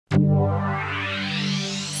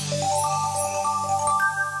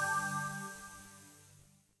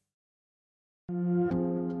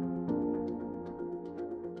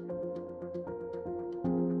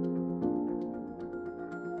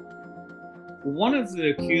One of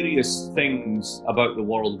the curious things about the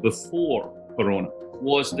world before Corona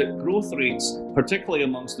was that growth rates, particularly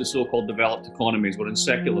amongst the so-called developed economies, were in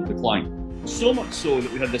secular decline. So much so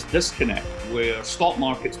that we had this disconnect where stock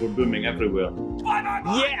markets were booming everywhere. Buy, buy,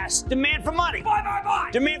 buy. Yes, demand for money. Buy, buy, buy.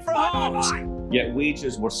 Demand for homes. Buy, buy. Yet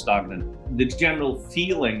wages were stagnant. The general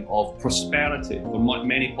feeling of prosperity for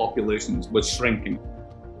many populations was shrinking.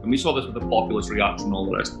 And we saw this with the populist reaction and all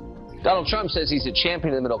the rest. Donald Trump says he's a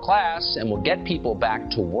champion of the middle class and will get people back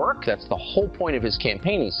to work. That's the whole point of his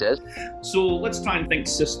campaign, he says. So let's try and think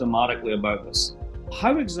systematically about this.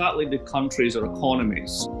 How exactly do countries or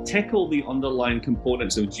economies tickle the underlying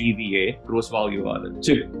components of GVA, gross value added,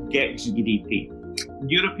 to get GDP?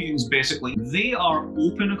 Europeans basically, they are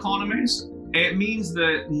open economies. It means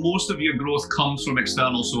that most of your growth comes from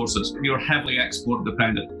external sources. You're heavily export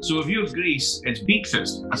dependent. So if you're Greece, it's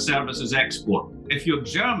beaches, a services export. If you're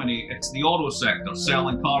Germany, it's the auto sector,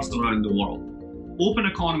 selling cars around the world. Open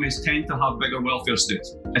economies tend to have bigger welfare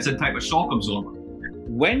states. It's a type of shock absorber.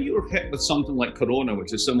 When you're hit with something like Corona,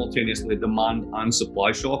 which is simultaneously a demand and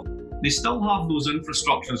supply shock, they still have those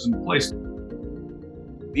infrastructures in place.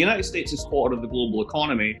 The United States is quarter of the global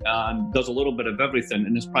economy and does a little bit of everything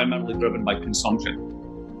and is primarily driven by consumption.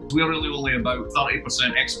 We're really only about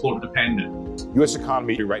 30% export dependent. U.S.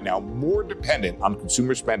 economy right now more dependent on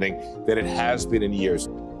consumer spending than it has been in years.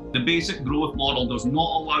 The basic growth model does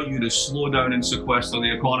not allow you to slow down and sequester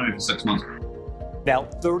the economy for 6 months. Now,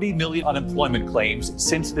 30 million unemployment claims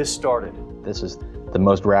since this started. This is the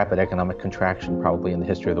most rapid economic contraction probably in the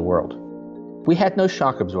history of the world. We had no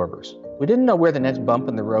shock absorbers. We didn't know where the next bump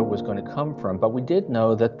in the road was going to come from, but we did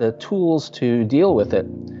know that the tools to deal with it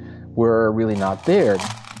were really not there.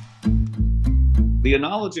 The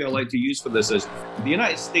analogy I like to use for this is the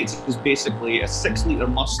United States is basically a 6-liter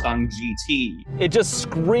Mustang GT. It just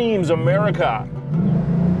screams America.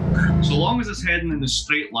 So long as it's heading in a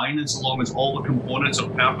straight line and so long as all the components are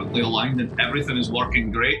perfectly aligned and everything is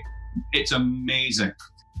working great, it's amazing.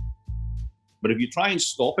 But if you try and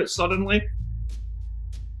stop it suddenly,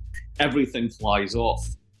 everything flies off.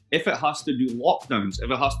 If it has to do lockdowns, if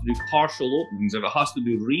it has to do partial openings, if it has to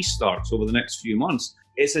do restarts over the next few months,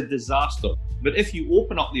 it's a disaster. But if you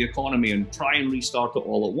open up the economy and try and restart it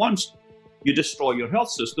all at once, you destroy your health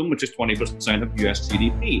system, which is 20% of US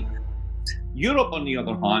GDP. Europe, on the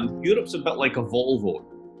other hand, Europe's a bit like a Volvo.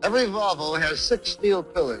 Every Volvo has 6 steel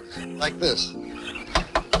pillars, like this.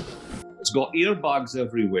 It's got airbags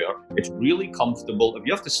everywhere. It's really comfortable. If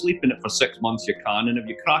you have to sleep in it for 6 months, you can. And if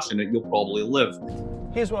you crash in it, you'll probably live.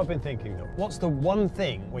 Here's what I've been thinking of. What's the one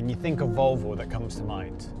thing when you think of Volvo that comes to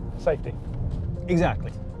mind? Safety.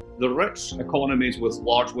 Exactly. The rich economies with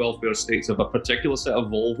large welfare states have a particular set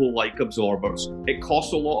of Volvo-like absorbers. It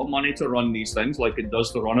costs a lot of money to run these things, like it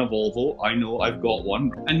does to run a Volvo. I know, I've got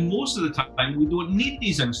one. And most of the time, we don't need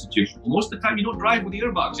these institutions. Most of the time, you don't drive with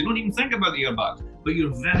airbags. You don't even think about the airbags. But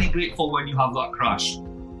you're very grateful when you have that crash.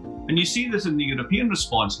 And you see this in the European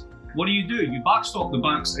response. What do? You backstop the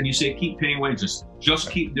banks and you say, keep paying wages.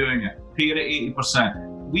 Just keep doing it. Pay it at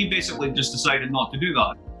 80%. We basically just decided not to do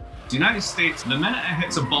that. The United States, the minute it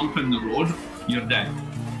hits a bump in the road, you're dead.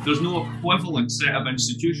 There's no equivalent set of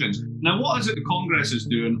institutions. Now, what is it the Congress is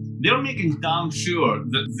doing? They're making damn sure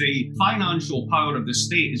that the financial power of the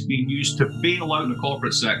state is being used to bail out the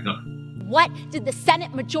corporate sector. What did the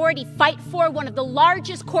Senate majority fight for? One of the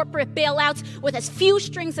largest corporate bailouts with as few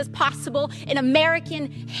strings as possible in American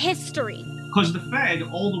history. Because the Fed,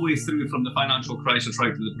 all the way through from the financial crisis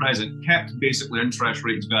right to the present, kept basically interest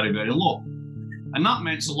rates very, very low. And that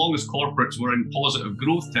meant so long as corporates were in positive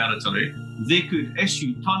growth territory, they could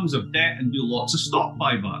issue tons of debt and do lots of stock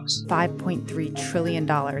buybacks. $5.3 trillion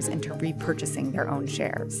into repurchasing their own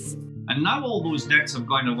shares. And now all those debts have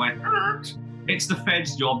gone and went, it's the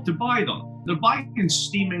Fed's job to buy them. They're buying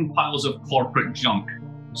steaming piles of corporate junk.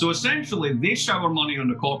 So essentially, they shower money on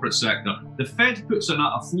the corporate sector. The Fed puts in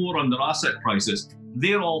a floor on their asset prices.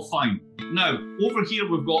 They're all fine. Now, over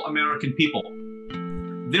here, we've got American people.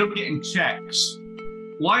 They're getting checks.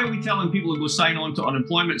 Why are we telling people to go sign on to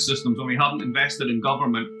unemployment systems when we haven't invested in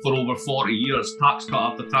government for over 40 years, tax cut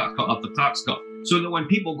after tax cut after tax cut? So that when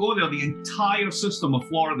people go there, the entire system of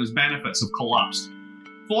Florida's benefits have collapsed.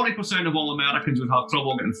 40% of all Americans would have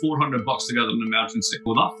trouble getting $400 together in an emergency.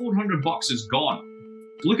 Well, that $400 is gone.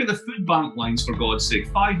 Look at the food bank lines, for God's sake.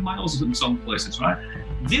 5 miles in some places, right?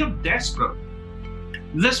 They're desperate.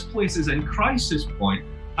 This place is in crisis point.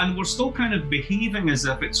 And we're still kind of behaving as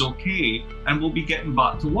if it's okay and we'll be getting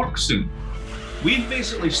back to work soon. We've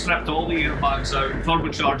basically stripped all the airbags out,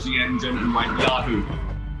 turbocharged the engine, and went Yahoo.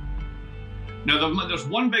 Now, there's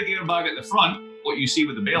one big airbag at the front, what you see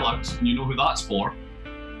with the bailouts, and you know who that's for.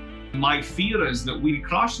 My fear is that we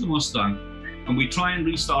crash the Mustang and we try and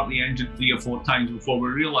restart the engine 3 or 4 times before we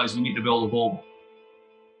realise we need to build a Volvo.